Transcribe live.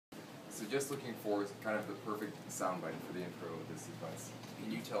So just looking for kind of the perfect soundbite for the intro of this sequence.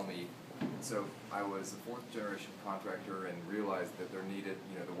 Can you tell me, so I was a fourth generation contractor and realized that there needed,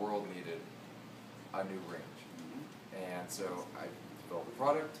 the world needed a new range. And so I developed a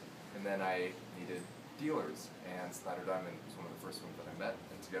product, and then I needed dealers, and Snyder Diamond was one of the first ones that I met,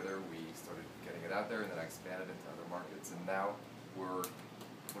 and together we started getting it out there, and then I expanded into other markets, and now we're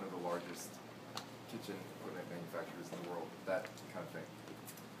one of the largest kitchen equipment manufacturers in the world, that kind of thing.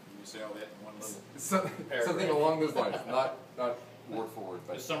 You say all that in one little Something along those lines, not word for word,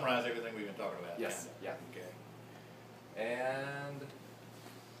 but just summarize everything we've been talking about. yes, yeah. Okay. And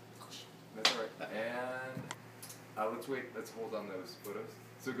that's all right. And let's hold on those photos.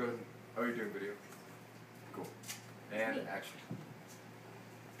 So go ahead. Oh, you're doing video? Cool. And action.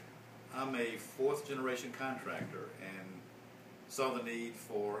 I'm a fourth generation contractor and saw the need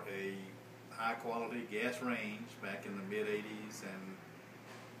for a high quality gas range back in the mid 80s and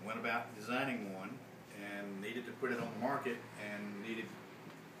went about designing one and needed to put it on the market and needed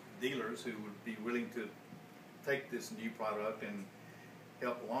dealers who would be willing to take this new product and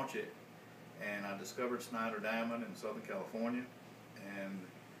help launch it. And I discovered Snyder Diamond in Southern California, and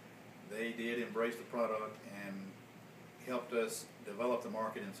they did embrace the product and helped us develop the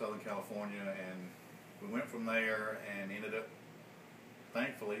market in Southern California, and we went from there and ended up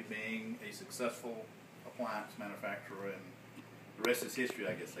thankfully being a successful appliance manufacturer, and the rest is history,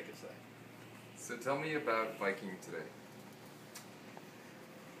 I guess they could say. So tell me about Viking today.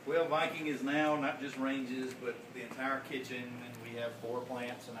 Well, Viking is now not just ranges, but the entire kitchen, and we have 4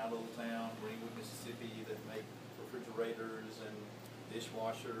 plants in our little town, Greenwood, Mississippi, that make refrigerators and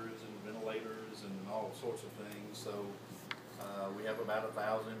dishwashers and ventilators and all sorts of things. So we have about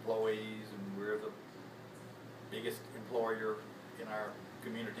 1,000 employees, and we're the biggest employer in our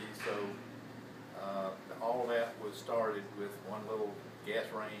community. So all of that was started with one little gas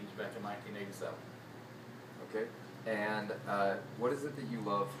range back in 1987. Okay. And what is it that you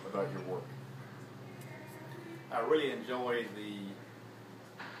love about your work? I really enjoy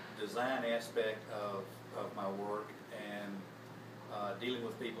the design aspect of my work, and dealing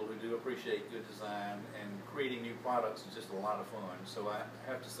with people who do appreciate good design, and creating new products is just a lot of fun. So I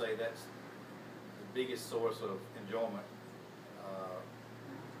have to say that's the biggest source of enjoyment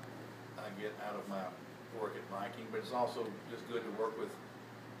I get out of my work at Viking, but it's also just good to work with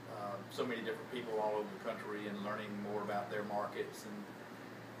so many different people all over the country and learning more about their markets,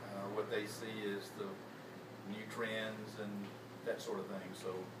 and what they see is the new trends and that sort of thing.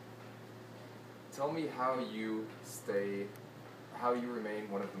 So tell me how you remain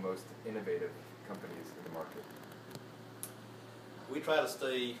one of the most innovative companies in the market. We try to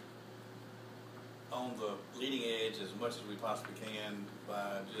stay on the leading edge as much as we possibly can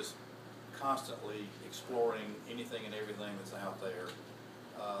by just constantly exploring anything and everything that's out there.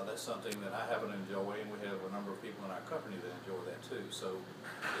 That's something that I happen to enjoy, and we have a number of people in our company that enjoy that too. So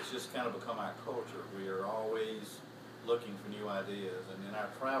it's just kind of become our culture. We are always looking for new ideas, and in our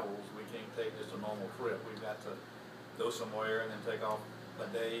travels we can't take just a normal trip. We've got to go somewhere and then take off a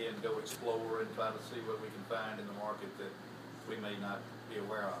day and go explore and try to see what we can find in the market that we may not be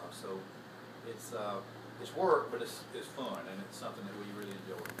aware of. So it's work, but it's fun, and it's something that we really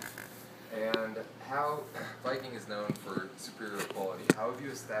enjoy. And how Viking is known for superior quality. How have you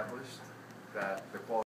established that the quality